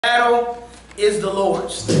Battle is the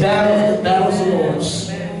Lord's. The battle is the Lord's.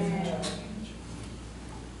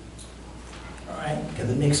 All right, got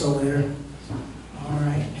the mix over there. All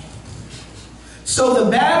right. So the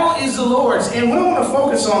battle is the Lord's, and what I want to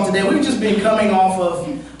focus on today, we've just been coming off of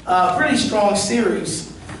a pretty strong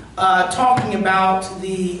series talking about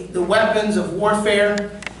the weapons of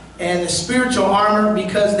warfare and the spiritual armor,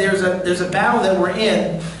 because there's a battle that we're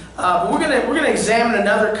in. But we're gonna examine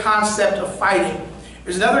another concept of fighting.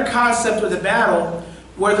 There's another concept of the battle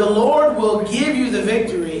where the Lord will give you the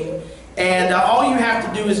victory, and all you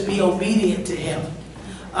have to do is be obedient to Him.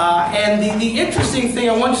 And the interesting thing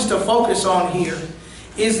I want us to focus on here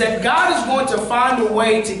is that God is going to find a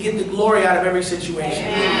way to get the glory out of every situation.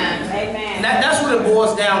 Amen. That's what it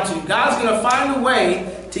boils down to. God's going to find a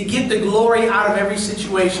way to get the glory out of every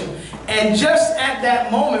situation. And just at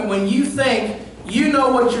that moment when you think you know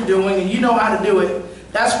what you're doing and you know how to do it,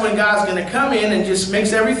 that's when God's going to come in and just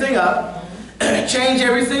mix everything up, change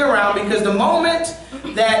everything around, because the moment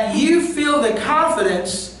that you feel the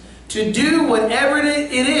confidence to do whatever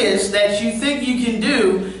it is that you think you can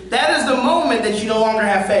do, that is the moment that you no longer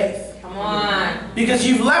have faith. Come on. Because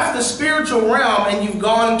you've left the spiritual realm and you've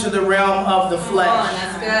gone into the realm of the flesh. Come on,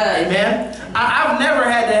 that's good. Amen. I've never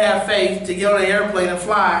had to have faith to get on an airplane and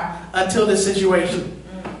fly until this situation.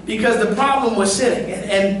 Because the problem was sitting,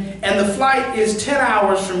 and the flight is 10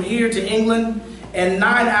 hours from here to England and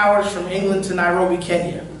 9 hours from England to Nairobi,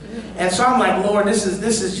 Kenya. And so I'm like, Lord, this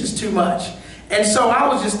is just too much. And so I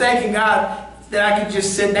was just thanking God that I could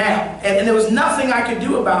just sit down, and there was nothing I could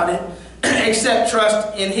do about it except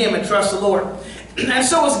trust in Him and trust the Lord. And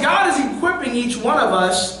so as God is equipping each one of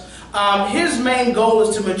us, His main goal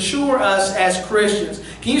is to mature us as Christians.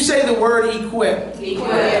 Can you say the word equip?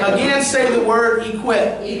 Equip. Again, say the word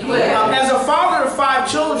equip. Equip. As a father of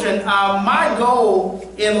 5 children, my goal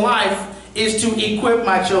in life is to equip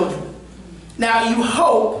my children. Now, you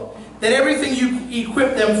hope that everything you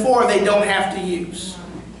equip them for, they don't have to use.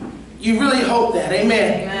 You really hope that.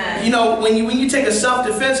 Amen. Amen. You know, when you take a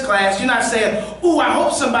self-defense class, you're not saying, "Ooh, I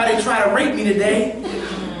hope somebody try to rape me today.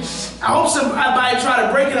 I hope somebody try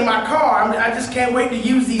to break into my car. I just can't wait to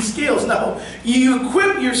use these skills." No. You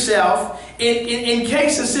equip yourself in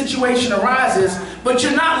case a situation arises, but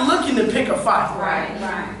you're not looking to pick a fight.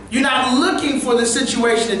 Right. You're not looking for the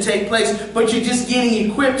situation to take place, but you're just getting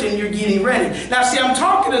equipped and you're getting ready. Now, see, I'm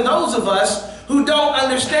talking to those of us who don't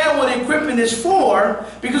understand what equipment is for,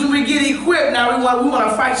 because when we get equipped, now we want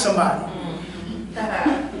to fight somebody.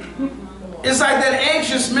 It's like that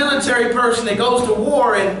anxious military person that goes to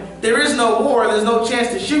war and there is no war, there's no chance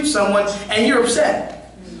to shoot someone, and you're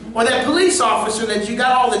upset. Or that police officer that you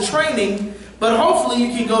got all the training, but hopefully you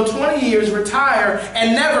can go 20 years, retire,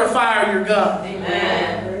 and never fire your gun.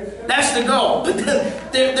 Amen. That's the goal. But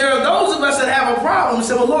there are those of us that have a problem and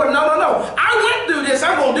say, "Well, Lord, no. I went through this.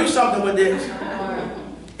 I'm going to do something with this.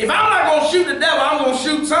 If I'm not going to shoot the devil, I'm going to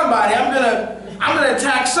shoot somebody. I'm going to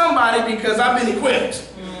attack somebody because I've been equipped."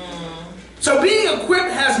 So being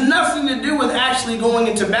equipped has nothing to do with actually going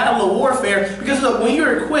into battle or warfare, because look, when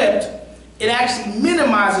you're equipped, it actually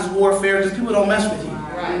minimizes warfare because people don't mess with you.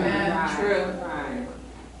 Right. True.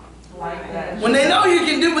 Like that. When they know you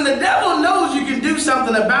can do, when the devil knows you can do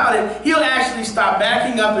something about it, he'll actually stop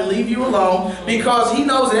backing up and leave you alone, because he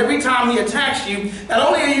knows that every time he attacks you, not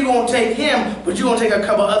only are you going to take him, but you're going to take a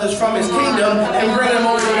couple others from his kingdom and bring them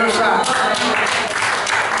over to your side.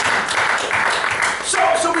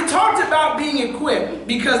 So we talked about being equipped,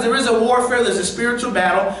 because there is a warfare, there's a spiritual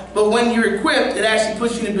battle, but when you're equipped, it actually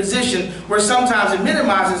puts you in a position where sometimes it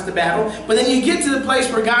minimizes the battle, but then you get to the place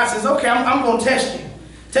where God says, "Okay, I'm going to test you."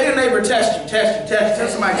 Tell your neighbor, test you. Tell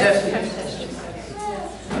somebody, test you.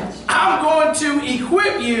 I'm going to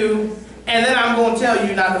equip you, and then I'm going to tell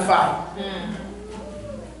you not to fight.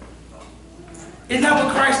 Isn't that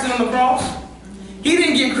what Christ did on the cross? He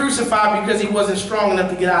didn't get crucified because he wasn't strong enough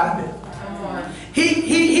to get out of it.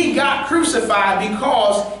 He got crucified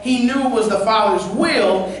because he knew it was the Father's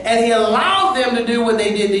will, and he allowed them to do what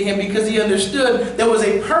they did to him because he understood there was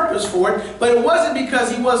a purpose for it, but it wasn't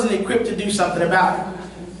because he wasn't equipped to do something about it.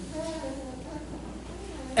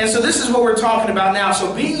 And so this is what we're talking about now.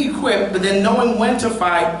 So being equipped, but then knowing when to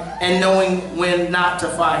fight and knowing when not to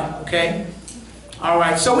fight, okay? All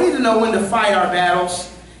right, so we need to know when to fight our battles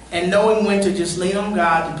and knowing when to just lean on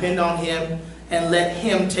God, depend on Him, and let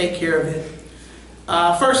Him take care of it.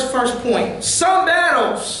 First point, some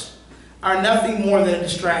battles are nothing more than a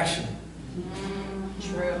distraction.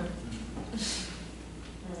 True.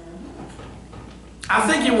 I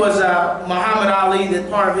think it was Muhammad Ali that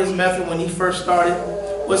part of his method when he first started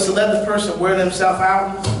was to let the person wear themselves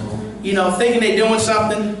out. You know, thinking they're doing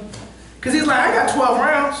something, Because he's like, I got 12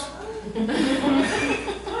 rounds.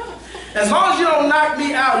 As long as you don't knock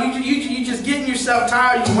me out, you just getting yourself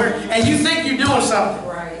tired, and you think you're doing something.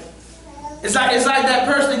 Right. It's like that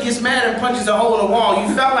person that gets mad and punches a hole in the wall.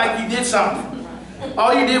 You felt like you did something.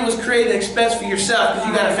 All you did was create an expense for yourself because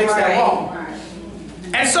you got to fix that wall.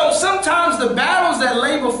 And so sometimes the battles that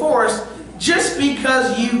lay before us, just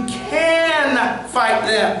because you can fight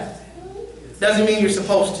them, doesn't mean you're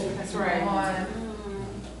supposed to. That's right.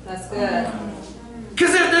 That's good.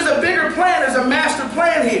 Because there's a bigger plan, there's a master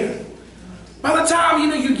plan here. By the time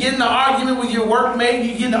you get in an argument with your workmate,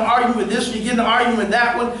 you get in an argument with this one, you get in an argument with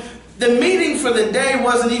that one, the meeting for the day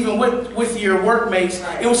wasn't even with your workmates.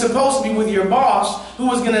 It was supposed to be with your boss, who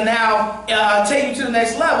was going to now take you to the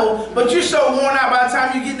next level. But you're so worn out by the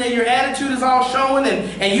time you get there, your attitude is all showing,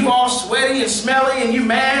 and you all sweaty and smelly, and you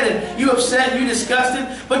mad, and you upset, and you disgusted.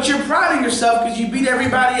 But you're proud of yourself because you beat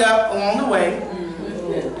everybody up along the way.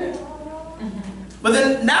 But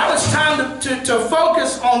then now it's time to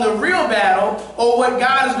focus on the real battle, or what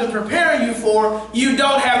God has been preparing you for. You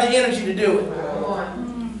don't have the energy to do it.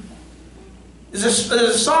 There's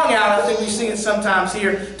a song out, I think we sing it sometimes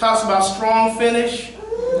here, it talks about strong finish,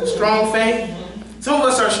 strong faith. Some of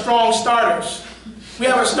us are strong starters. We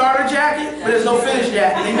have a starter jacket, but there's no finish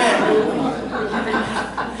jacket. Amen.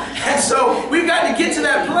 And so we've got to get to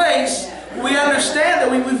that place where we understand that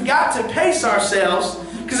we've got to pace ourselves.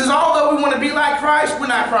 Because although we want to be like Christ, we're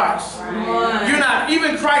not Christ. You're not.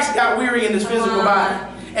 Even Christ got weary in his physical body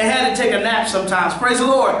and had to take a nap sometimes. Praise the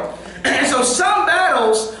Lord. And so some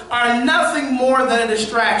battles are nothing more than a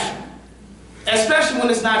distraction, especially when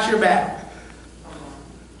it's not your battle.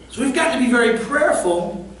 So we've got to be very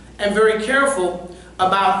prayerful and very careful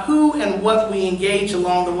about who and what we engage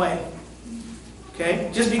along the way. Okay?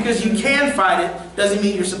 Just because you can fight it doesn't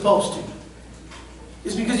mean you're supposed to.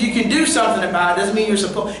 Just because you can do something about it doesn't mean you're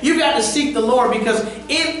supposed to. You've got to seek the Lord, because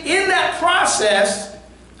in that process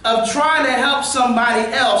of trying to help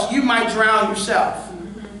somebody else, you might drown yourself.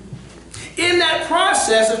 In that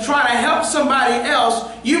process of trying to help somebody else,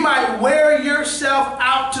 you might wear yourself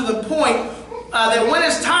out to the point that when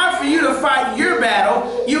it's time for you to fight your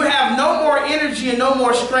battle, you have no more energy and no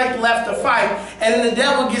more strength left to fight, and then the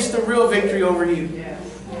devil gets the real victory over you.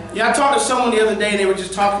 Yeah, I talked to someone the other day, and they were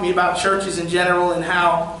just talking to me about churches in general and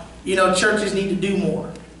how, churches need to do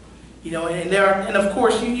more. And of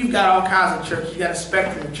course, you've got all kinds of churches. You've got a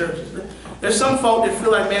spectrum of churches. But there's some folk that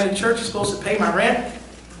feel like, man, the church is supposed to pay my rent.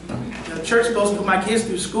 The church is supposed to put my kids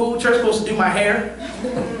through school. The church is supposed to do my hair.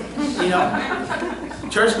 The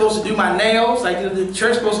church is supposed to do my nails. Like, the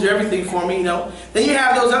church is supposed to do everything for me. Then you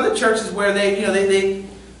have those other churches where they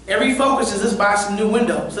every focus is, let's buy some new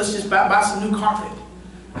windows. Let's just buy some new carpet.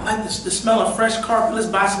 I like the smell of fresh carpet. Let's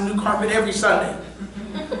buy some new carpet every Sunday.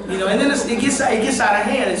 And then it gets out of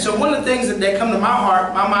hand. And so one of the things that come to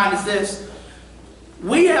my mind is this.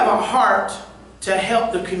 We have a heart to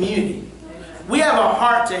help the community. We have a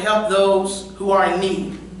heart to help those who are in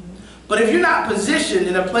need. But if you're not positioned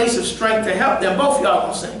in a place of strength to help them, both of y'all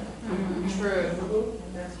gonna sink. True.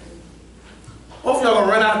 Both of y'all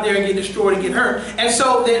gonna run out there and get destroyed and get hurt. And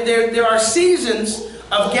so there are seasons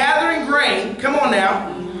of gathering grain. Come on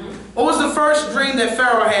now. What was the first dream that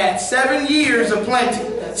Pharaoh had? 7 years of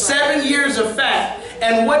plenty. 7 years of fat.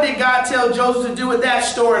 And what did God tell Joseph to do with that?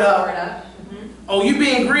 Store it up. Oh, you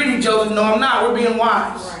being greedy, Joseph? No, I'm not. We're being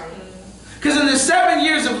wise. Because in the 7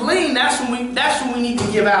 years of lean, that's when we need to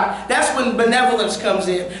give out. That's when benevolence comes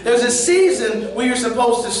in. There's a season where you're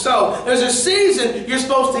supposed to sow. There's a season you're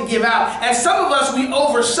supposed to give out. And some of us, we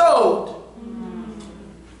oversowed.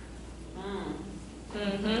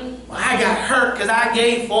 Well, I got hurt because I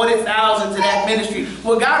gave $40,000 to that ministry.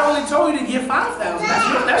 Well, God only told you to give $5,000.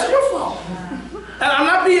 That's your fault. And I'm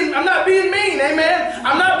not being mean, amen.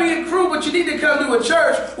 I'm not being cruel, but you need to come to a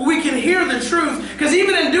church where we can hear the truth. Because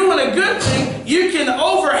even in doing a good thing, you can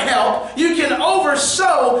overhelp, you can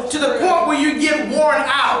oversow to the point where you get worn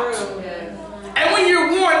out. And when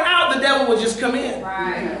you're worn out, the devil will just come in.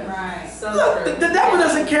 Right. So look, the devil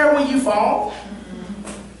doesn't care when you fall.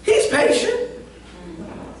 He's patient.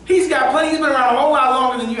 He's got plenty. He's been around a whole lot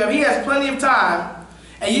longer than you have. He has plenty of time.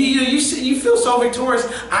 And you feel so victorious.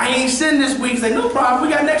 I ain't sinned this week. He's like, no problem.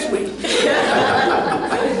 We got next week.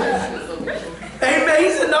 Amen. He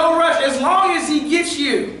said, no rush. As long as he gets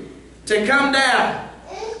you to come down,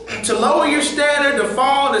 to lower your standard, to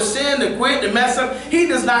fall, to sin, to quit, to mess up, he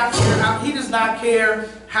does not care. He does not care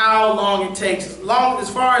how long it takes. As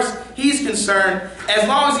far as he's concerned, as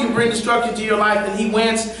long as he can bring destruction to your life, then he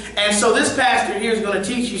wins. And so this pastor here is going to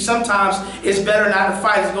teach you sometimes it's better not to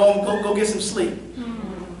fight. Go get some sleep.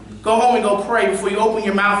 Go home and go pray before you open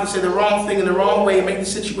your mouth and say the wrong thing in the wrong way and make the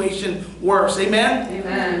situation worse. Amen?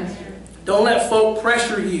 Amen. Don't let folk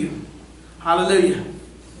pressure you. Hallelujah.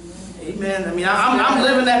 Amen. I mean, I'm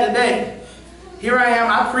living that today. Here I am.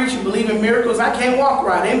 I preach and believe in miracles. I can't walk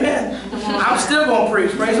right. Amen. I'm still going to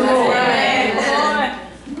preach. Praise the Lord. Amen.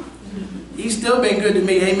 He's still been good to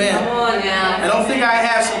me. Amen. Come on now. I don't think I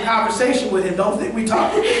had some conversation with him. Don't think we can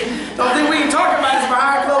talk about this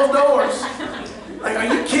behind closed doors. Like, are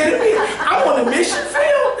you kidding me? I'm on a mission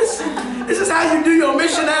field. This is how you do your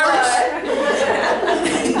missionaries.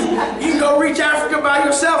 You can go reach Africa by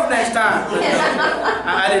yourself next time.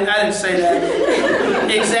 I didn't say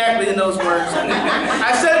that exactly in those words.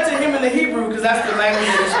 I said it to him in the Hebrew because that's the language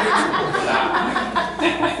that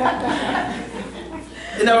he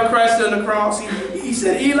speaks. You know, Christ on the cross, he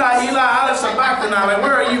said, Eli, Eli, ala sabachthani. Like,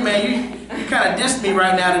 where are you, man? You kind of dissed me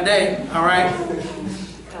right now today, all right?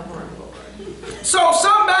 So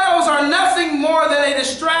some battles are nothing more than a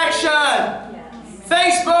distraction.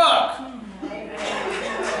 Facebook.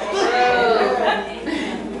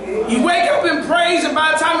 You wake up in praise, and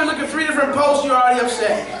by the time you look at 3 different posts, you're already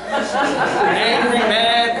upset. Angry,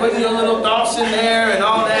 mad, putting your little thoughts in there and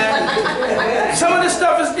all that. Some of this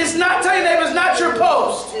stuff it's not, tell your neighbor, it's not your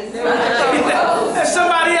post. That's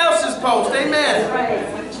somebody else's post. Amen.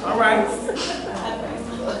 All right.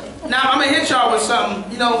 Now, I'm going to hit y'all with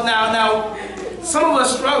something. You know, now, some of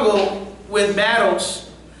us struggle with battles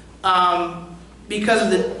because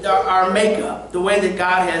of our makeup, the way that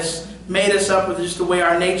God has made us up, with just the way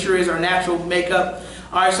our nature is, our natural makeup.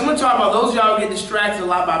 All right, so I'm going to talk about those of y'all who get distracted a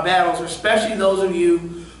lot by battles, especially those of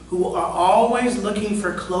you who are always looking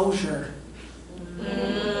for closure.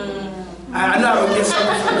 I know I would get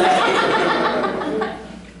something from that.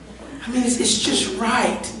 I mean, it's just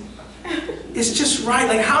right. It's just right.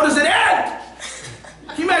 Like, how does it end?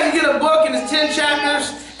 Can you imagine you get a book and it's 10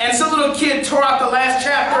 chapters and some little kid tore out the last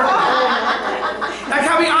chapter? Like,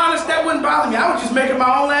 I'll be honest, that wouldn't bother me. I would just make it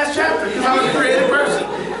my own last chapter because I'm a creative person.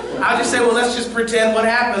 I'll just say, well, let's just pretend what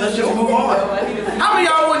happened. Let's just move on. How many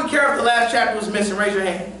of y'all wouldn't care if the last chapter was missing? Raise your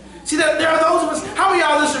hand. See, there are those of us, how many of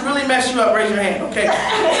y'all this would really mess you up? Raise your hand. Okay.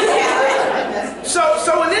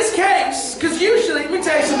 So in this case, because usually, let me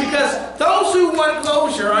tell you something, because those who want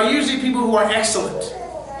closure are usually people who are excellent.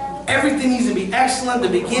 Everything needs to be excellent, the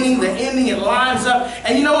beginning, the ending, it lines up.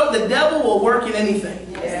 And you know what? The devil will work in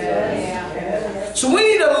anything. Yeah. So we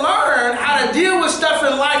need to learn how to deal with stuff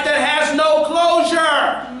in life that has no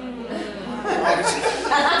closure.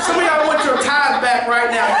 Some of y'all want your tithe back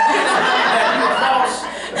right now.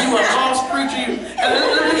 You a false preacher.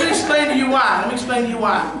 Let me explain to you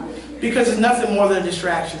why. Because it's nothing more than a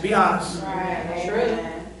distraction. Be honest.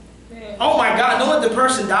 Oh my God, don't let the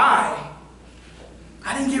person die.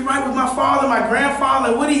 I didn't get right with my father, my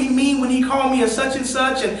grandfather. What did he mean when he called me a such and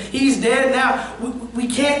such and he's dead now? We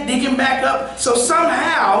can't dig him back up. So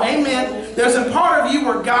somehow, amen, there's a part of you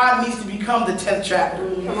where God needs to become the 10th chapter.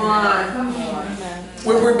 Come on.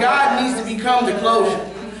 Where God needs to become the closure.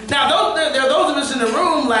 Now, there are those of us in the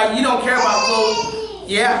room like you don't care about closure.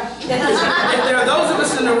 Yeah. There are those of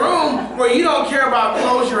us in the room where you don't care about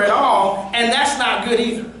closure at all, and that's not good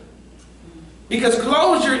either. Because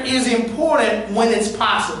closure is important when it's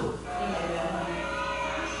possible.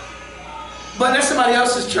 But that's somebody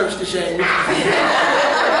else's church to shame.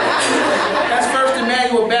 That's First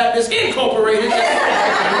Emmanuel Baptist Incorporated.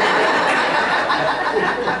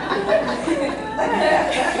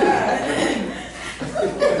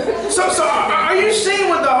 So are you seeing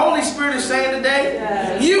what the Holy Spirit is saying today?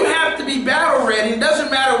 Yes. You have to be battle ready. It doesn't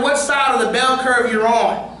matter what side of the bell curve you're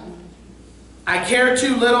on. I care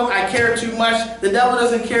too little, I care too much. The devil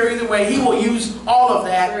doesn't care either way. He will use all of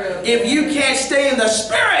that. True. If you can't stay in the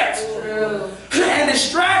Spirit. True. And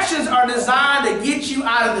distractions are designed to get you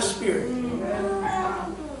out of the Spirit.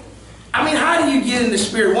 I mean, how do you get in the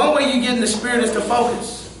Spirit? One way you get in the Spirit is to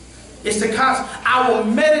focus. It's to I will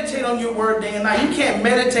meditate on your word day and night. You can't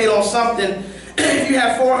meditate on something if you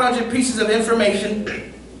have 400 pieces of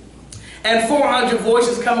information and 400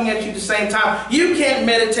 voices coming at you at the same time. You can't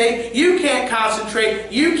meditate. You can't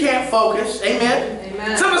concentrate. You can't focus. Amen?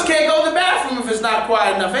 Amen. Some of us can't go to the bathroom if it's not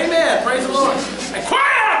quiet enough. Amen. Praise the Lord. Like,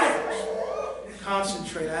 quiet out there.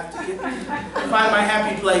 Concentrate. I have to find my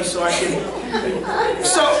happy place so I can.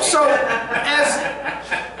 So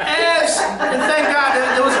and thank God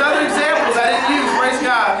there was other examples I didn't use. Praise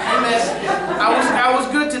God. Amen. I was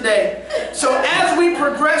good today. So as we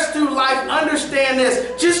progress through life, understand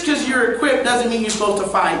this: just because you're equipped doesn't mean you're supposed to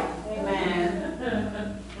fight.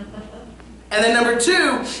 Amen. And then number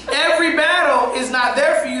 2, every battle is not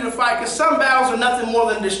there for you to fight, because some battles are nothing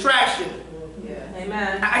more than distraction. Yeah.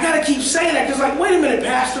 Amen. I got to keep saying that because, like, wait a minute,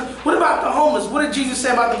 Pastor. What about the homeless? What did Jesus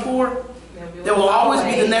say about the poor? There will always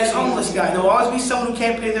be the next homeless guy. There will always be someone who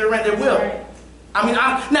can't pay their rent. There will. I mean,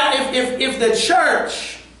 now, if the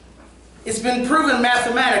church, it's been proven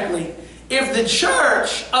mathematically, if the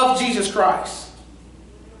church of Jesus Christ,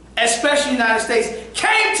 especially the United States,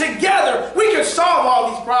 came together, we could solve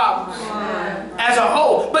all these problems as a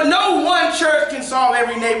whole. But no one church can solve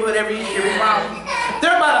every neighborhood, every problem.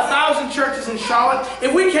 There are about 1,000 churches in Charlotte.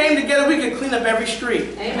 If we came together, we could clean up every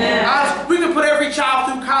street. Amen. We could put every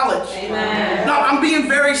child through college. Amen. No, I'm being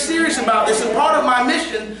very serious about this. And part of my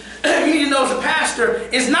mission, you need to know as a pastor,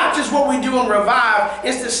 is not just what we do in Revive.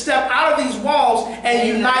 It's to step out of these walls and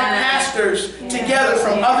unite pastors together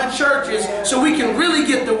from other churches so we can really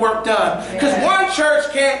get the work done. Because one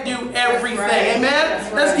church can't do everything.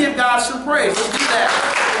 Amen? Let's give God some praise. Let's do that.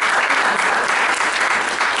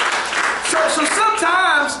 So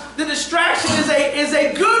sometimes the distraction is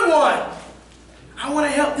a good one. I want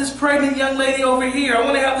to help this pregnant young lady over here. I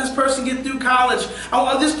want to help this person get through college.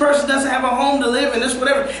 This person doesn't have a home to live in, this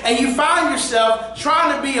whatever. And you find yourself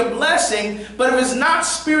trying to be a blessing, but if it's not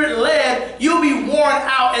spirit-led, you'll be worn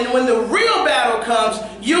out. And when the real battle comes,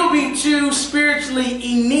 you'll be too spiritually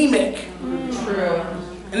anemic. True.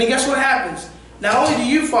 And then guess what happens? Not only do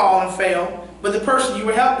you fall and fail, but the person you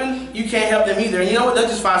were helping, you can't help them either. And you know what? They'll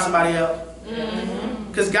just find somebody else.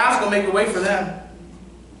 Because God's going to make a way for them.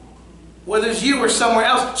 Whether it's you or somewhere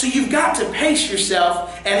else. So you've got to pace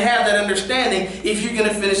yourself and have that understanding if you're going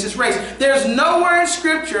to finish this race. There's nowhere in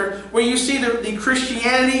Scripture where you see the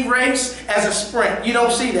Christianity race as a sprint. You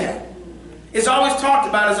don't see that. It's always talked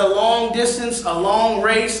about as a long distance, a long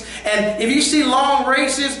race. And if you see long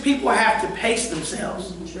races, people have to pace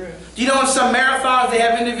themselves. True. Do you know in some marathons they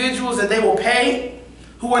have individuals that they will pay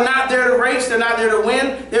who are not there to race, they're not there to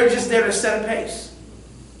win, they're just there to set a pace.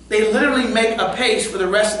 They literally make a pace for the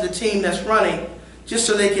rest of the team that's running just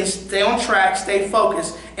so they can stay on track, stay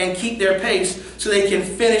focused, and keep their pace so they can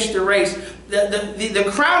finish the race. The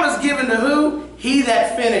crown is given to who? He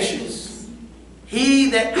that finishes.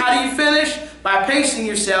 How do you finish? By pacing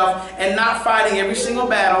yourself and not fighting every single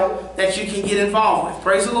battle that you can get involved with.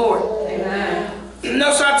 Praise the Lord. Amen.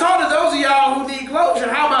 No, so I told those of y'all who need closure,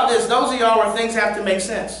 how about this? Those of y'all where things have to make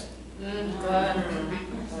sense.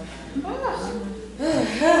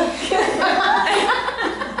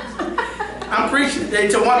 I'm preaching today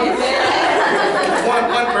to one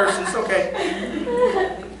person. It's okay.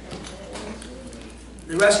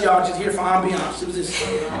 The rest of y'all just here for ambiance. This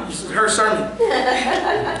is her sermon.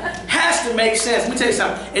 Has to make sense. Let me tell you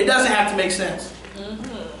something. It doesn't have to make sense.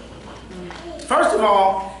 First of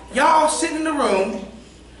all, y'all sitting in the room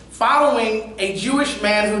following a Jewish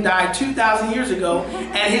man who died 2,000 years ago,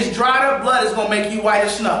 and his dried up blood is going to make you white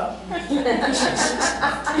as snow.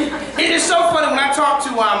 It is so funny when I talk to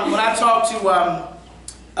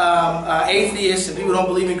atheists and people who don't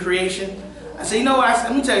believe in creation. I say, you know what?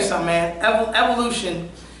 Let me tell you something, man.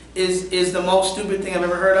 Evolution is the most stupid thing I've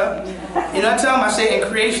ever heard of. You know, I tell them, I say,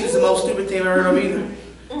 and creation is the most stupid thing I've ever heard of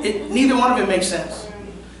either. Neither one of it makes sense.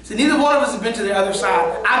 So neither one of us has been to the other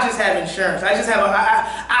side. I just have insurance.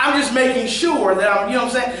 I'm just making sure that I'm, you know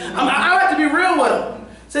what I'm saying? I like to be real with them.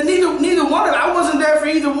 So neither one of them, I wasn't there for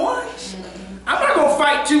either one. I'm not going to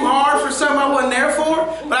fight too hard for something I wasn't there for.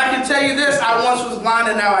 But I can tell you this, I once was blind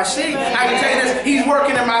and now I see. I can tell you this, he's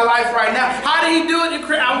working in my life right now. How did he do it?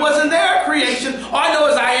 I wasn't there at creation. All I know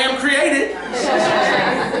is I am created.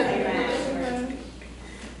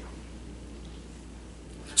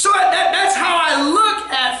 So that's how I look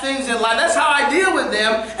at things in life. That's how I deal with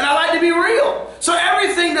them. And I like to be real. So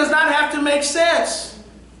everything does not have to make sense.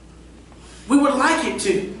 We would like it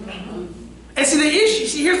to. And see the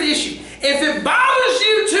issue, here's the issue. If it bothers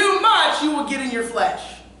you too much, you will get in your flesh.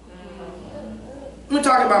 Let me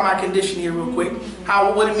talk about my condition here real quick.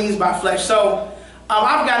 What it means by flesh. So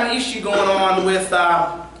I've got an issue going on with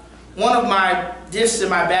one of my discs in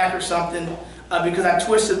my back or something because I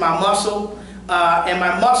twisted my muscle. And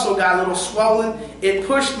my muscle got a little swollen. It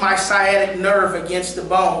pushed my sciatic nerve against the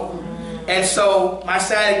bone. And so my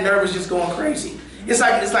sciatic nerve is just going crazy. It's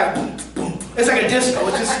like boom, boom. It's like a disco.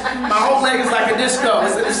 It's just, my whole leg is like a disco.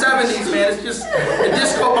 It's in the 70s, man. It's just, the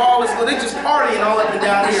disco ball is, they're just partying all up and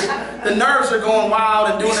down here. The nerves are going wild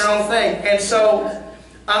and doing their own thing. And so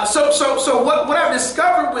what I've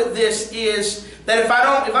discovered with this is that if I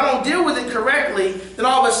don't deal with it correctly, then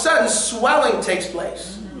all of a sudden swelling takes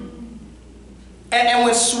place. And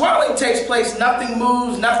when swelling takes place, nothing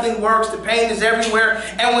moves, nothing works, the pain is everywhere.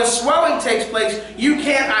 And when swelling takes place, you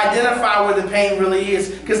can't identify where the pain really is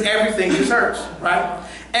because everything just hurts, right?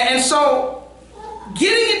 And so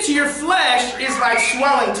getting into your flesh is like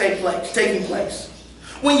swelling taking place.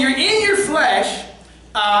 when you're in your flesh,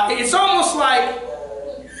 it's almost like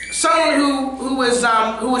someone who is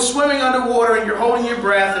swimming underwater and you're holding your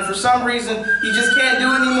breath, and for some reason you just can't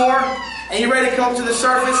do it anymore, and you're ready to come up to the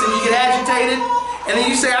surface and you get agitated, and then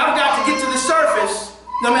you say, I've got to get to the surface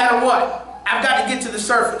no matter what. I've got to get to the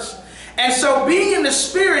surface. And so being in the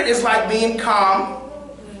Spirit is like being calm.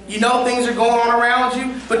 You know things are going on around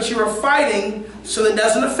you, but you are fighting so that it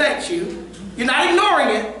doesn't affect you. You're not ignoring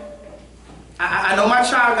it. I know my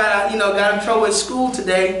child got in trouble at school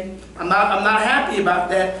today. I'm not happy about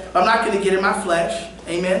that. But I'm not going to get in my flesh.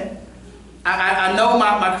 Amen. I know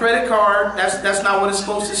my credit card, that's not what it's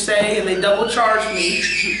supposed to say, and they double charge me.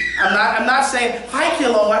 I'm not saying, thank you,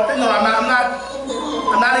 Lord. No,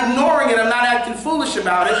 I'm not ignoring it. I'm not acting foolish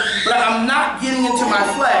about it. But I'm not getting into my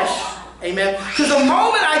flesh. Amen. Because the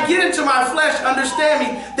moment I get into my flesh, understand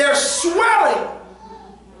me, they're swelling.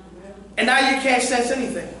 And now you can't sense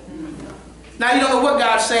anything. Now you don't know what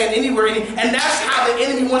God's saying anywhere. And that's how the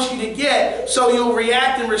enemy wants you to get. So you'll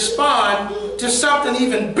react and respond to something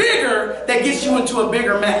even bigger that gets you into a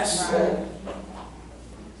bigger mess.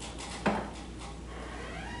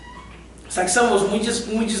 It's like some of us,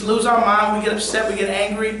 when we just lose our mind, we get upset, we get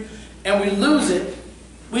angry, and we lose it.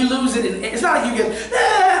 We lose it. And it's not like you get,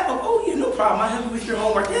 yeah, no problem. I help you with your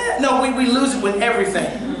homework. Yeah. No, we lose it with everything.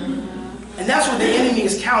 And that's what the enemy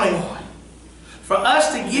is counting on. For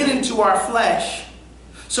us to get into our flesh,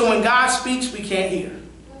 so when God speaks, we can't hear.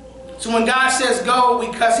 So when God says go,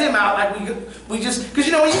 we cuss him out like we just, because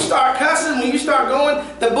you know when you start cussing, when you start going,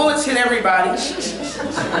 the bullets hit everybody.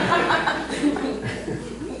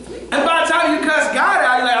 And by the time you cuss God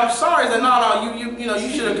out, you're like, I'm sorry. He's like, no, you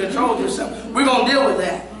should have controlled yourself. We're going to deal with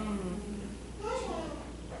that.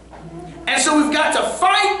 And so we've got to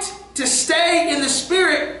fight to stay in the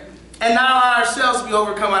Spirit and not allow ourselves to be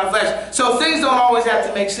overcome by the flesh. So things don't always have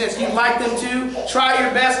to make sense. You like them to, try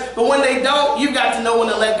your best, but when they don't, you've got to know when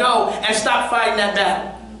to let go and stop fighting that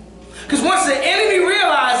battle. Because once the enemy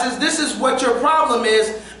realizes this is what your problem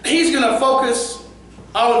is, he's going to focus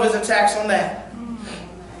all of his attacks on that.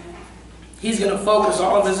 He's going to focus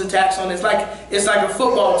all of his attacks on this. It's like a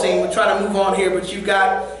football team. We'll try to move on here, but you've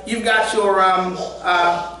got your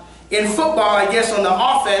in football, I guess, on the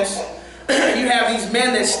offense, you have these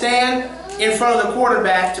men that stand in front of the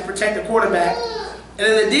quarterback to protect the quarterback. And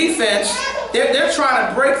in the defense, they're trying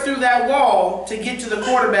to break through that wall to get to the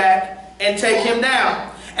quarterback and take him down.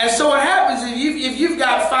 And so what happens if you've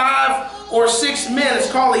got 5 or 6 men, it's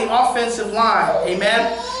called the offensive line.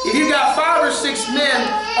 Amen? If you've got 5 or 6 men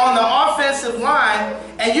on the offensive line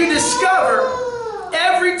and you discover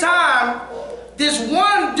every time this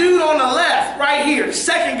one dude on the left, right here, the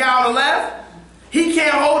second guy on the left, he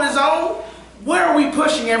can't hold his own, where are we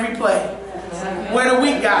pushing every play? Where the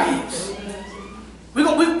weak guy is.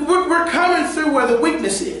 We're coming through where the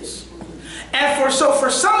weakness is. And so for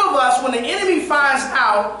some of us, when the enemy finds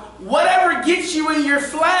out whatever gets you in your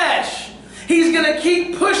flesh, he's going to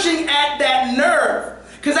keep pushing at that nerve.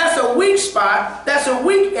 Because that's a weak spot, that's a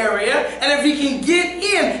weak area, and if he can get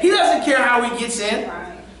in, he doesn't care how he gets in.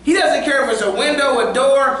 He doesn't care if it's a window, a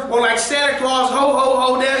door, or like Santa Claus, ho, ho,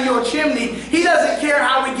 ho, down your chimney. He doesn't care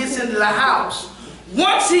how he gets into the house.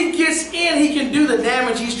 Once he gets in, he can do the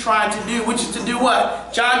damage he's trying to do, which is to do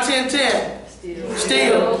what? John 10:10.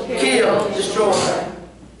 Steal, kill, destroy.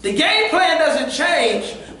 The game plan doesn't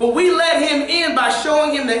change, but we let him in by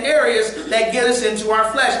showing him the areas that get us into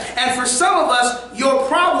our flesh. And for some of us, your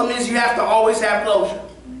problem is you have to always have closure.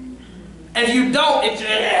 And if you don't, it's...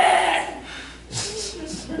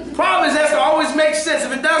 Problem is, it has to always make sense.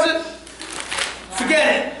 If it doesn't, forget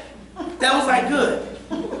it. That was like good.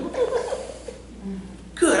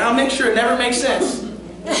 Good. I'll make sure it never makes sense.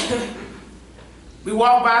 We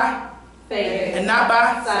walk by faith and not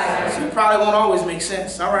by sight. So it probably won't always make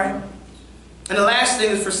sense. All right. And the last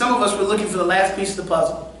thing is, for some of us, we're looking for the last piece of the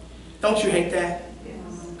puzzle. Don't you hate that?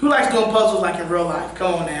 Who likes doing puzzles like in real life?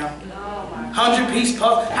 Come on now. 100-piece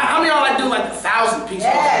puzzle. How many of y'all like doing like the 1,000-piece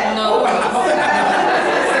puzzle? Yeah, no.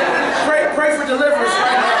 Pray for deliverance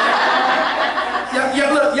right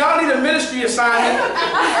now. Look, y'all need a ministry assignment.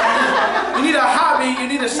 You need a hobby. You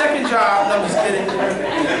need a second job. No, I'm just kidding.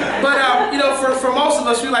 But for most of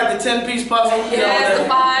us, we like the 10-piece puzzle. Yes, the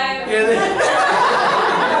 5. Yeah, the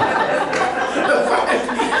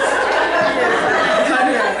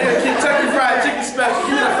Kentucky Fried Chicken special.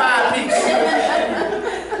 Give me the 5-piece.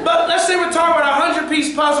 But let's say we're talking about a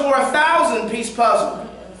 100-piece puzzle or a 1,000-piece puzzle.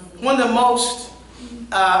 One of the most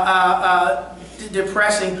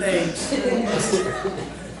depressing things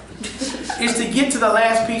is to get to the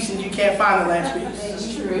last piece and you can't find the last piece.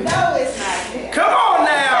 It's true. No, it's not there. Come on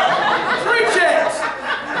now. Preach it.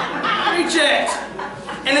 Preach it.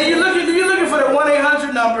 And then you're looking for the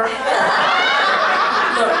 1-800 number.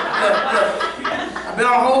 Look. I've been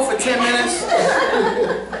on hold for 10 minutes.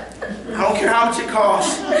 I don't care how much it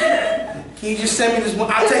costs. Can you just send me this one?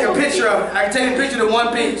 I'll take a picture of it. I can take a picture of the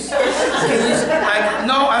one piece.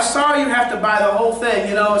 No, I'm sorry you have to buy the whole thing.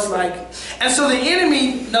 You know, it's like, and so the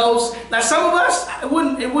enemy knows. Now some of us, it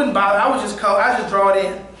wouldn't bother. I would just draw it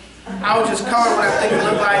in. I would just color what I think it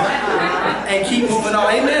looked like and keep moving on.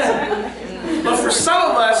 Amen. But for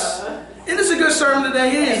some of us, and this is a good sermon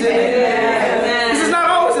today, it is, isn't it? This is not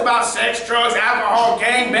always about sex, drugs, alcohol,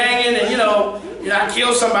 gang banging, and I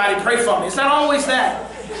kill somebody, pray for me. It's not always that.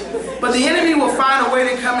 But the enemy will find a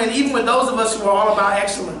way to come in, even with those of us who are all about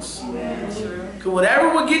excellence. Because whatever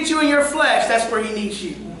will get you in your flesh, that's where he needs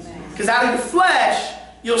you. Because out of your flesh,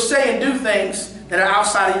 you'll say and do things that are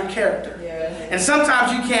outside of your character. And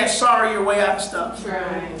sometimes you can't sorry your way out of stuff.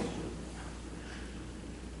 Right.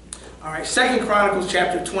 All right, 2 Chronicles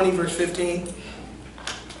chapter 20, verse 15.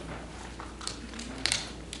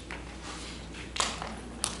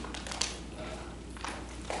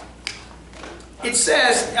 It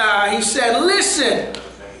says, he said, listen.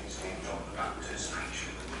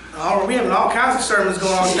 Oh, we having all kinds of sermons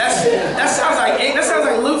going on. That sounds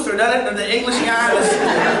like Luther, doesn't it? The English guy.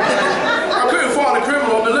 I couldn't find the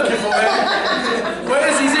criminal I've been looking for him. Where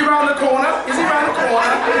is he? Is he around the corner? Is he around the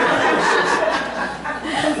corner?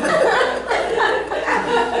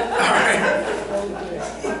 All right.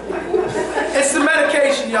 It's the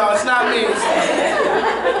medication, y'all. It's not me.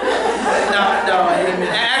 No, amen.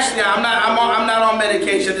 Actually, I'm not on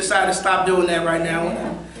medication. I decided to stop doing that right now.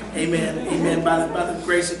 Amen. By the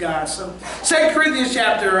grace of God. So, 2 Chronicles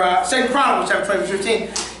chapter 20, 15.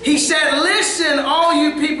 He said, listen, all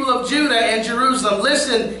you people of Judah and Jerusalem.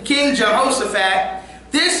 Listen, King Jehoshaphat.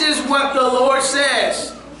 This is what the Lord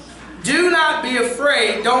says. Do not be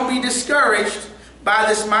afraid. Don't be discouraged by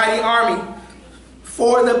this mighty army.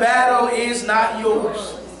 For the battle is not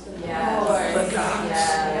yours, but God's.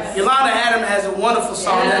 Yes. Yolanda Adam has a wonderful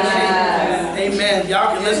song, doesn't she? Amen.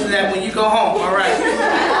 Y'all can listen to that when you go home. All right.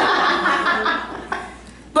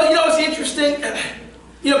 But it's interesting.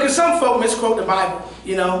 Because some folk misquote the Bible.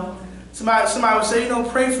 Somebody would say,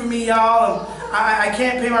 pray for me, y'all. I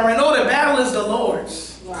can't pay my rent. No, the battle is the Lord's.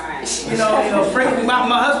 Right. Pray for me. My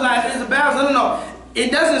husband and I, is the battle. No.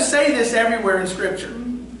 It doesn't say this everywhere in Scripture.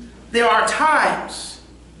 There are times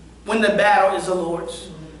when the battle is the Lord's.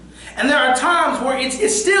 And there are times where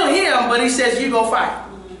it's still him, but he says, you go fight.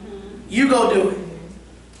 You go do it.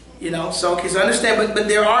 So kids understand, but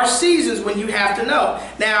there are seasons when you have to know.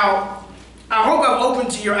 Now, I hope I've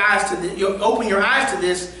opened your eyes to this. You'll open your eyes to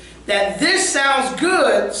this, that this sounds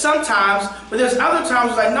good sometimes, but there's other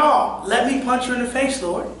times like, no, let me punch you in the face,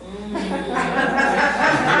 Lord.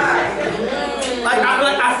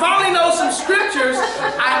 I finally know some scriptures.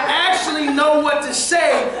 I actually know what to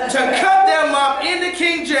say to cut them up in the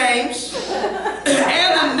King James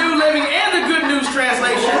and the New Living and the Good News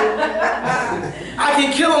translation. I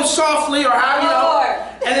can kill them softly or how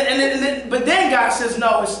but then God says,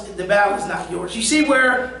 no, the battle is not yours. You see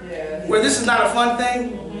where this is not a fun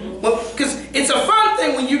thing? Well, because it's a fun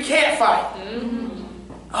thing when you can't fight.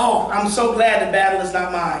 Oh, I'm so glad the battle is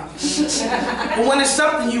not mine. But when it's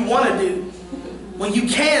something you want to do, when you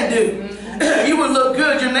can do, you would look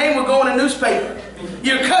good. Your name would go in the newspaper.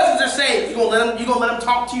 Your cousins are saying, you gonna let them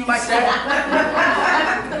talk to you like that?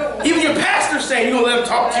 Even your pastor's saying, you gonna let them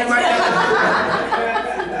talk to you like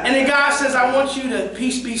that? And then God says, I want you to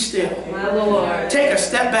peace be still. My Lord. Take a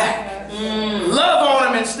step back. Love on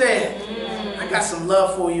them instead. I got some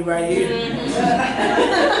love for you right here.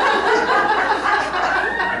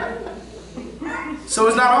 So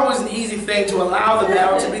it's not always an easy thing to allow the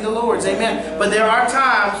battle to be the Lord's. Amen. But there are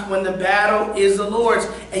times when the battle is the Lord's,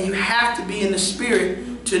 and you have to be in the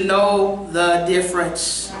Spirit to know the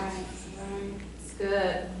difference. It's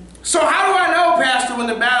good. So how do I know, Pastor, when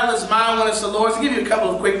the battle is mine, when it's the Lord's? I'll give you a couple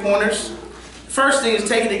of quick pointers. First thing is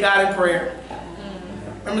take it to God in prayer.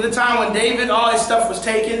 Remember the time when David, all his stuff was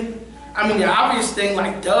taken? I mean, the obvious thing,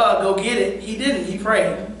 like, duh, go get it. He didn't. He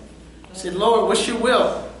prayed. He said, Lord, what's your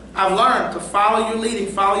will? I've learned to follow your leading,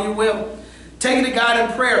 follow your will. Take it to God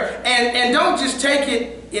in prayer. And don't just take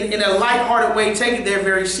it in a lighthearted way. Take it there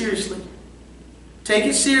very seriously. Take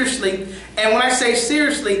it seriously. And when I say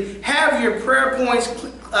seriously, have your prayer points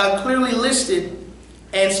clearly listed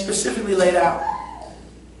and specifically laid out.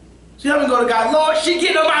 So you don't go to God, Lord, she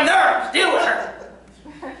getting on my nerves. Deal with her.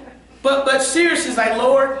 But seriously, it's like,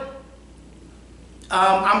 Lord,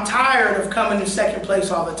 I'm tired of coming in second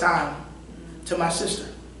place all the time to my sister.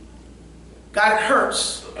 God, it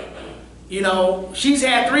hurts. She's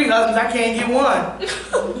had 3 husbands. I can't get one.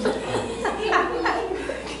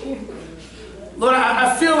 Lord,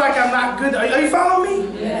 I feel like I'm not good. Are you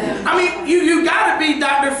following me? Yeah. I mean, you got to be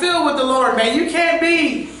Dr. Phil with the Lord, man. You can't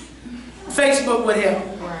be Facebook with him.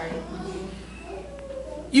 Right.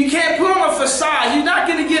 You can't put on a facade. You're not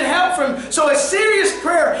going to get help from him. So a serious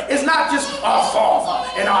prayer is not just our Father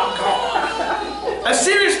and our God. A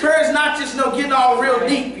serious prayer is not just getting all real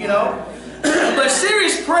deep, But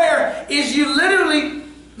serious prayer is you literally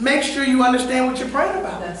make sure you understand what you're praying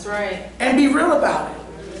about. That's right. And be real about it.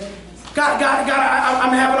 God,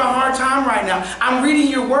 I'm having a hard time right now. I'm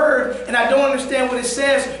reading your word and I don't understand what it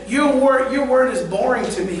says. Your word is boring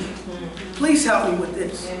to me. Please help me with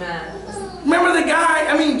this. Amen. Remember the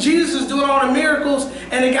guy, Jesus is doing all the miracles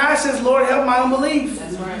and the guy says, Lord, help my unbelief.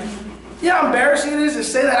 That's right. You know how embarrassing it is to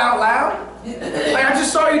say that out loud? Like, I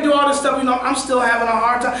just saw you do all this stuff, I'm still having a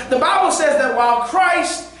hard time. The Bible says that while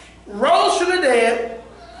Christ rose from the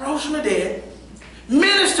dead,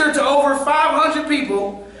 ministered to over 500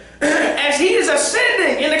 people, as he is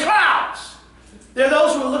ascending in the clouds, there are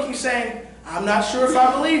those who are looking saying, I'm not sure if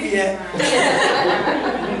I believe yet.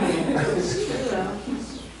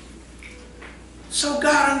 So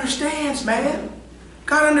God understands, man.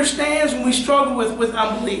 God understands when we struggle with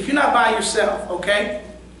unbelief. You're not by yourself, okay?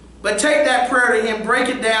 But take that prayer to him, break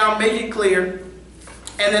it down, make it clear.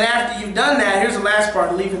 And then after you've done that, here's the last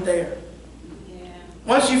part, leave it there. Yeah.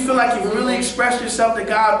 Once you feel like you've really expressed yourself to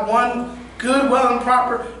God, one good, well, and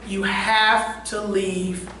proper, you have to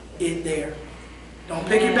leave it there. Don't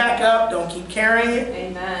pick it back up. Don't keep carrying it.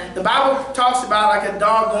 Amen. The Bible talks about like a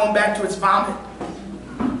dog going back to its vomit.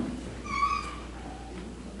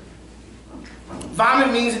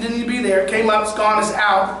 Vomit means it didn't need to be there. It came up, it's gone, it's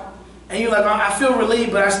out. And you're like, I feel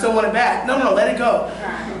relieved, but I still want it back. No, let it go.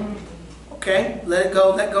 Okay? Let it go,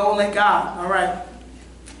 and let God. All right.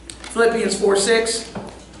 Philippians 4:6.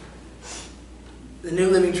 The New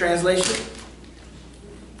Living Translation.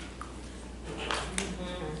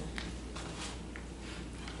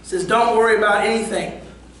 It says, don't worry about anything.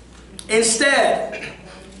 Instead,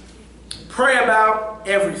 pray about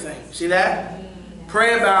everything. See that?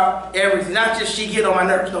 Pray about everything. Not just she get on my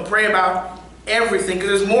nerves. No, pray about everything,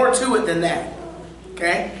 because there's more to it than that.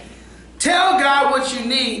 Okay? Tell God what you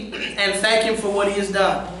need and thank him for what he has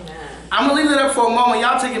done. I'm going to leave it up for a moment.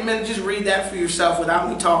 Y'all take a minute, just read that for yourself without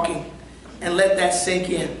me talking and let that sink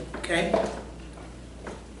in. Okay?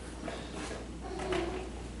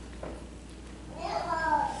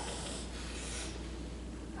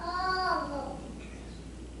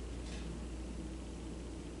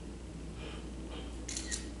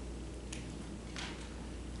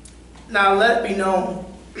 Now let it be known,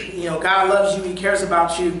 God loves you. He cares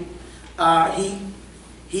about you.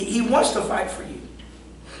 He wants to fight for you.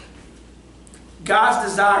 God's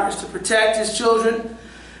desire is to protect his children,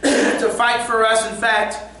 to fight for us. In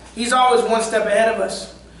fact, he's always one step ahead of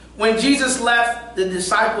us. When Jesus left the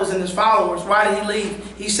disciples and his followers, why did he leave?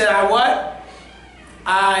 He said, I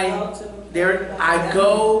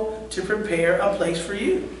go to prepare a place for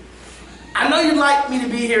you. I know you'd like me to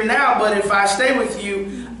be here now, but if I stay with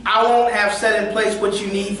you, I won't have set in place what you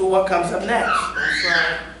need for what comes up next. That's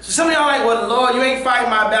right. So some of y'all are like, well, Lord, you ain't fighting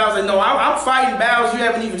my battles. Like, no, I'm fighting battles you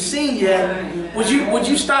haven't even seen yet. Would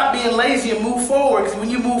you stop being lazy and move forward? Because when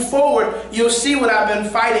you move forward, you'll see what I've been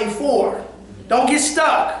fighting for. Don't get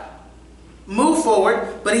stuck. Move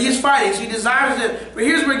forward, but he is fighting. So he desires it. But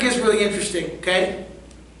here's where it gets really interesting, okay?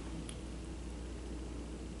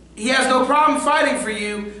 He has no problem fighting for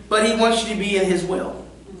you, but he wants you to be in his will.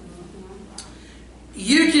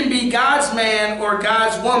 You can be God's man or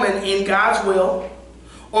God's woman in God's will,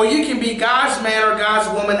 or you can be God's man or God's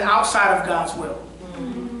woman outside of God's will.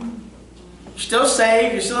 You're still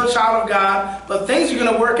saved, you're still a child of God, but things are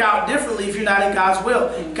going to work out differently if you're not in God's will.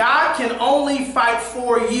 God can only fight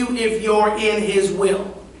for you if you're in his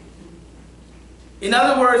will. In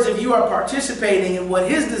other words, if you are participating in what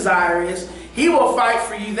his desire is, he will fight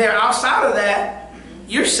for you there. Outside of that,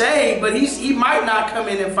 you're saved, but he might not come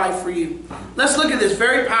in and fight for you. Let's look at this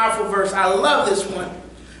very powerful verse. I love this one.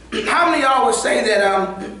 How many of y'all would say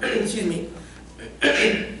that, excuse me,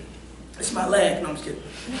 it's my leg. No, I'm just kidding.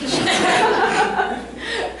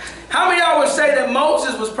 How many of y'all would say that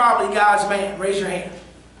Moses was probably God's man? Raise your hand.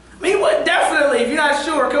 I mean, what? Definitely. If you're not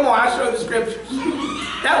sure, come on, I'll show you the scriptures.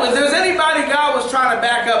 If there was anybody God was trying to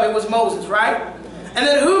back up, it was Moses, right? And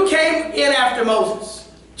then who came in after Moses?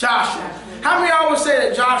 Joshua. How many of y'all would say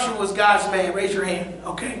that Joshua was God's man? Raise your hand.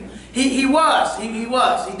 Okay. He was. He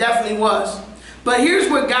was. He definitely was. But here's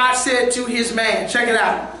what God said to his man. Check it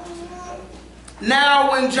out.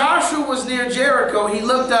 Now, when Joshua was near Jericho, he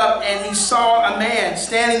looked up and he saw a man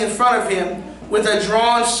standing in front of him with a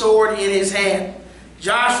drawn sword in his hand.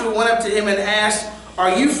 Joshua went up to him and asked,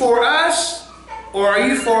 "Are you for us or are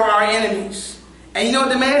you for our enemies? And you know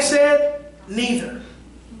what the man said? Neither.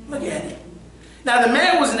 Look at it. Now the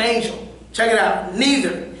man was an angel. Check it out.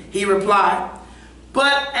 Neither, he replied.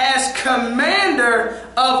 But as commander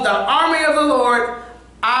of the army of the Lord,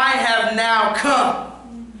 I have now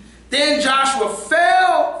come. Then Joshua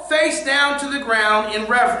fell face down to the ground in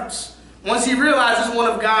reverence. Once he realizes one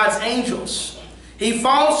of God's angels, he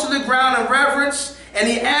falls to the ground in reverence, and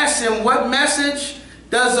he asks him, what message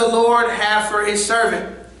does the Lord have for his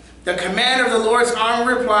servant? The commander of the Lord's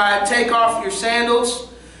army replied, take off your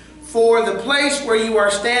sandals, for the place where you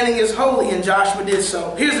are standing is holy. And Joshua did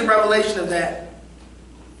so. Here's the revelation of that.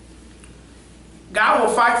 God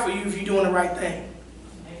will fight for you if you're doing the right thing.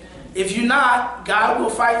 If you're not, God will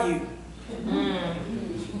fight you.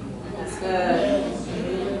 That's good.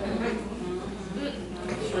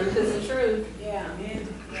 Truth is the truth. Yeah.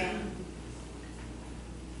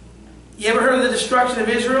 You ever heard of the destruction of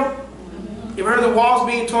Israel? You ever heard of the walls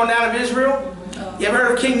being torn down of Israel? You ever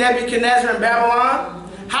heard of King Nebuchadnezzar in Babylon?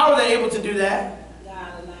 How were they able to do that?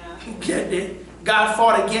 God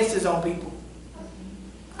fought against his own people.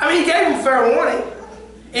 I mean, he gave them fair warning.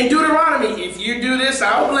 In Deuteronomy, if you do this,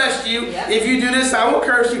 I will bless you. Yep. If you do this, I will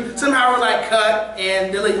curse you. Somehow we're like cut and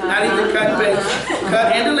delete. Not even cut and paste.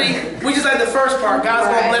 Cut and delete. We just like the first part. God's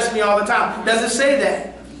going to bless me all the time. Doesn't say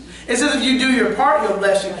that. It says if you do your part, he'll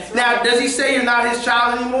bless you. Now, does he say you're not his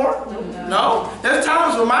child anymore? No. There's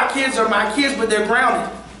times when my kids are my kids, but they're grounded.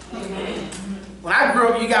 When I grew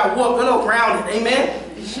up, you got whooped. No, grounded.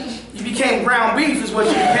 Amen? You became ground beef is what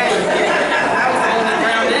you became. That was the only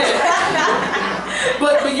grounded.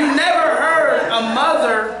 But you never heard a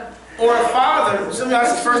mother or a father, some of y'all,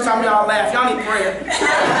 it's the first time y'all laugh, y'all need prayer.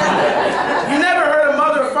 You never heard a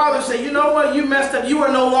mother or father say, you know what, you messed up, you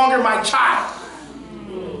are no longer my child.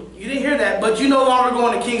 You didn't hear that, but you no longer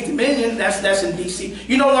going to King's Dominion, that's in D.C.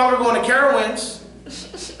 You no longer going to Carowinds.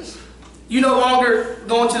 You no longer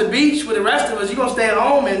going to the beach with the rest of us. You're going to stay at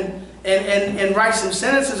home and write some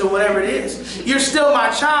sentences or whatever it is. You're still my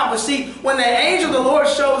child. But see, when the angel of the Lord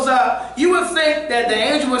shows up, you would think that the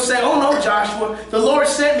angel would say, oh no, Joshua, the Lord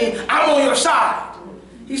sent me. I'm on your side.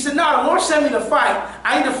 He said, no, the Lord sent me to fight.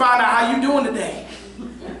 I need to find out how you doing today.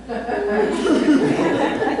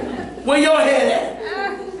 Where your head at?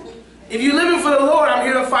 If you're living for the Lord, I'm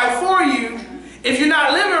here to fight for you. If you're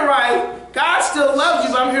not living right, God still loves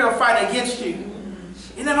you, but I'm here to fight against you.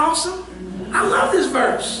 Isn't that awesome? I love this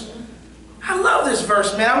verse. I love this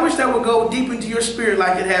verse, man. I wish that would go deep into your spirit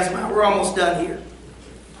like it has mine. We're almost done here.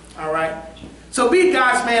 All right? So be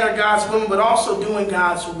God's man or God's woman, but also doing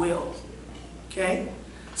God's will. Okay?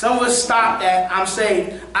 Some of us stop at, I'm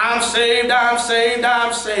saved. I'm saved, I'm saved,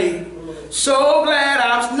 I'm saved. So glad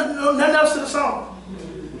I'm... No, nothing else to the song.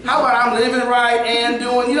 How about I'm living right and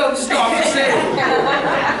doing... You know, just off the saved.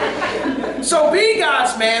 So be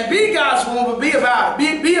God's man, be God's woman, but be about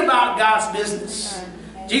it. Be about God's business.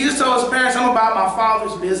 Jesus told his parents, I'm about my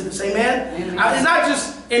Father's business. Amen? It's not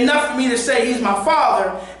just enough for me to say he's my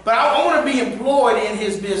Father, but I want to be employed in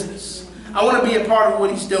his business. I want to be a part of what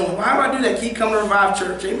he's doing. Well, how do I do that? Keep coming to Revive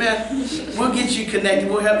Church. Amen? We'll get you connected.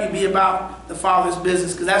 We'll help you be about the Father's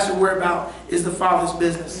business, because that's what we're about, is the Father's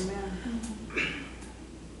business.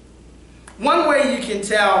 One way you can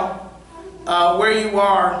tell where you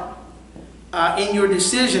are in your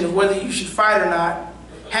decision of whether you should fight or not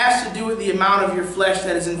has to do with the amount of your flesh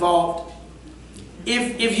that is involved.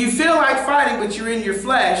 If you feel like fighting, but you're in your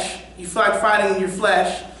flesh, you feel like fighting in your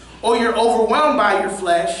flesh, or you're overwhelmed by your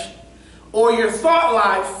flesh, or your thought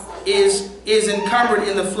life is encumbered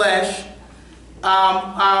in the flesh,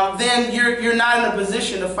 then you're not in a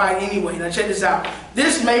position to fight anyway. Now check this out.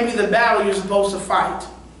 This may be the battle you're supposed to fight,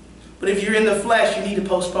 but if you're in the flesh, you need to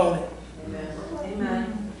postpone it. Amen.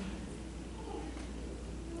 Amen.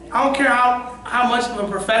 I don't care how much of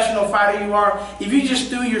a professional fighter you are. If you just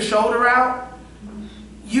threw your shoulder out,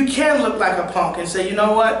 you can look like a punk and say, you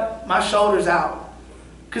know what? My shoulder's out.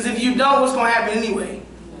 Because if you don't, what's going to happen anyway?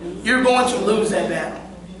 You're going to lose that battle.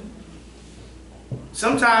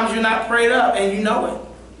 Sometimes you're not prayed up and you know it.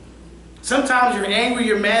 Sometimes you're angry,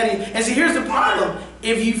 you're mad. And see, here's the problem.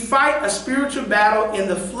 If you fight a spiritual battle in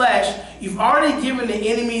the flesh, you've already given the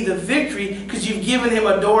enemy the victory because you've given him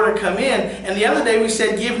a door to come in. And the other day we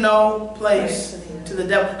said, give no place to the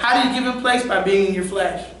devil. How do you give him place? By being in your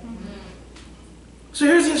flesh. So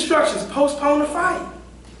here's the instructions. Postpone the fight.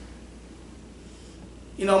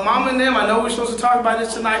 You know, Mom and them, I know we're supposed to talk about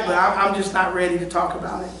this tonight, but I'm just not ready to talk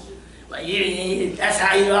about it. Like, that's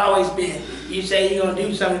how you've always been. You say you're going to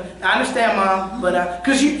do something. I understand, Mom, but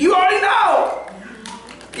because you already know.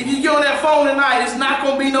 If you get on that phone tonight, it's not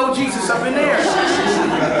going to be no Jesus up in there.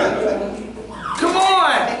 Come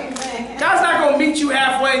on. God's not going to meet you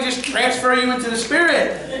halfway and just transfer you into the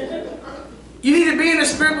Spirit. You need to be in the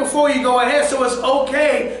Spirit before you go ahead. So it's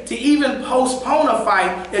okay to even postpone a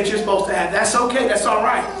fight that you're supposed to have. That's okay. That's all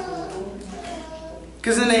right.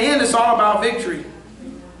 Because in the end, it's all about victory.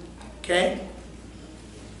 Okay?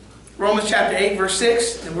 Romans chapter 8, verse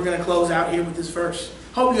 6. And we're going to close out here with this verse.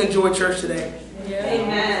 Hope you enjoyed church today.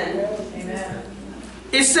 Amen. Amen.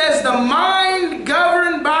 It says, the mind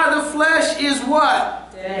governed by the flesh is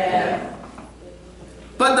what? Death.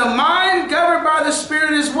 But the mind governed by the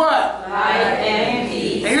Spirit is what? Life and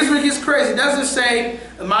peace. And here's what gets crazy. It doesn't say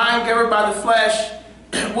the mind governed by the flesh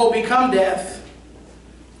will become death.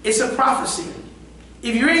 It's a prophecy.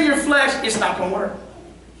 If you're in your flesh, it's not going to work.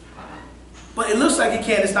 But it looks like it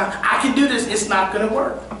can. It's not. I can do this. It's not going to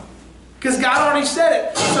work. Because God already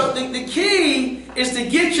said it. So the key is to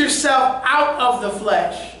get yourself out of the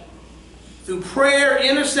flesh. Through prayer,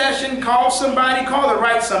 intercession, call somebody, call the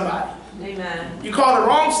right somebody. Amen. You call the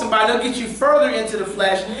wrong somebody, they'll get you further into the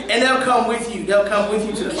flesh, and they'll come with you. They'll come with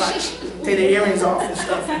you to the fight. Take their earrings off and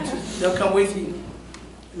stuff. They'll come with you.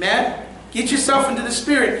 Amen? Get yourself into the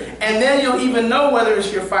Spirit, and then you'll even know whether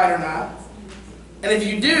it's your fight or not. And if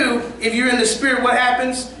you do, if you're in the Spirit, what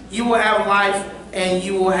happens? You will have life, and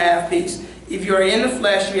you will have peace. If you're in the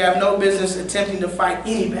flesh, you have no business attempting to fight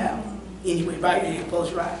any battle. Anyway, bow your head,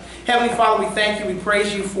 close your eyes. Heavenly Father, we thank you. We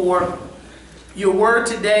praise you for your word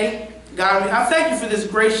today. God, I thank you for this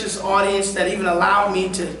gracious audience that even allowed me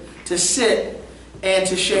to sit and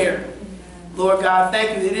to share. Lord God,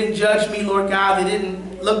 thank you. They didn't judge me, Lord God. They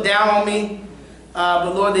didn't look down on me.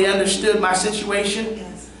 But Lord, they understood my situation.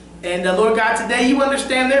 And Lord God, today you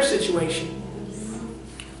understand their situation.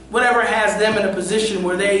 Whatever has them in a position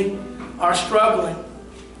where they are struggling.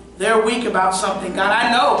 They're weak about something. God,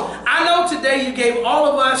 I know today you gave all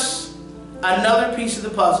of us another piece of the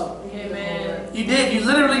puzzle. Amen. You did. You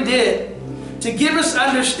literally did. To give us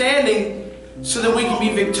understanding so that we can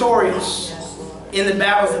be victorious in the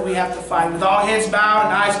battles that we have to fight. With all heads bowed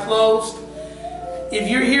and eyes closed. If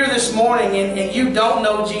you're here this morning and you don't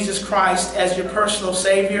know Jesus Christ as your personal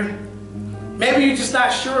Savior, maybe you're just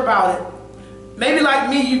not sure about it. Maybe like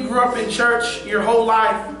me, you grew up in church your whole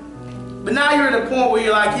life. But now you're at a point where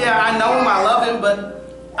you're like, yeah, I know him, I love him, but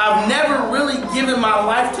I've never really given my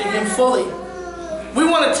life to him fully. We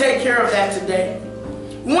want to take care of that today.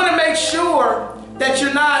 We want to make sure that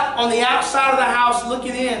you're not on the outside of the house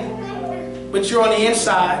looking in, but you're on the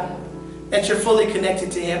inside, that you're fully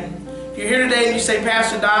connected to him. If you're here today and you say,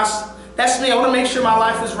 Pastor Das, that's me. I want to make sure my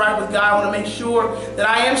life is right with God. I want to make sure that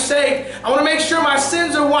I am saved. I want to make sure my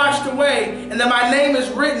sins are washed away and that my name is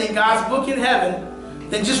written in God's book in heaven.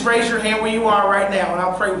 Then just raise your hand where you are right now and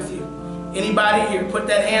I'll pray with you. Anybody here, put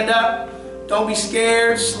that hand up. Don't be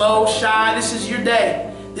scared, slow, shy. This is your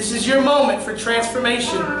day. This is your moment for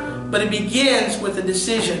transformation. But it begins with a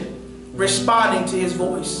decision, responding to his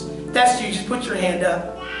voice. If that's you, just put your hand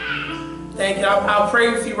up. Thank you. I'll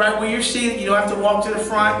pray with you right where you're seated. You don't have to walk to the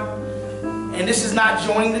front. And this is not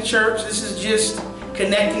joining the church. This is just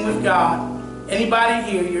connecting with God. Anybody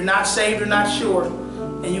here, you're not saved or not sure,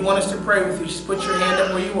 and you want us to pray with you, just put your hand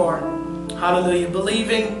up where you are. Hallelujah.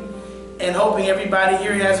 Believing and hoping everybody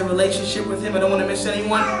here has a relationship with him. I don't want to miss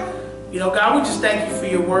anyone. You know, God, we just thank you for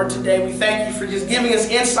your word today. We thank you for just giving us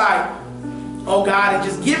insight, oh God, and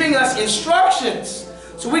just giving us instructions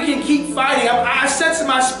so we can keep fighting. I sense in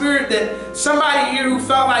my spirit that somebody here who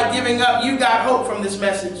felt like giving up, you got hope from this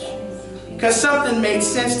message. Because something made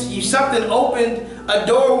sense to you. Something opened a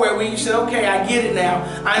doorway where you said, okay, I get it now.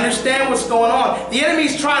 I understand what's going on. The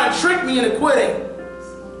enemy's trying to trick me into quitting.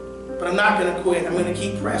 But I'm not going to quit. I'm going to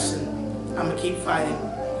keep pressing. I'm going to keep fighting.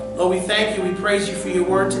 Lord, we thank you. We praise you for your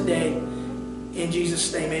word today. In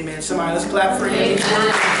Jesus' name, amen. Somebody, let's clap for him.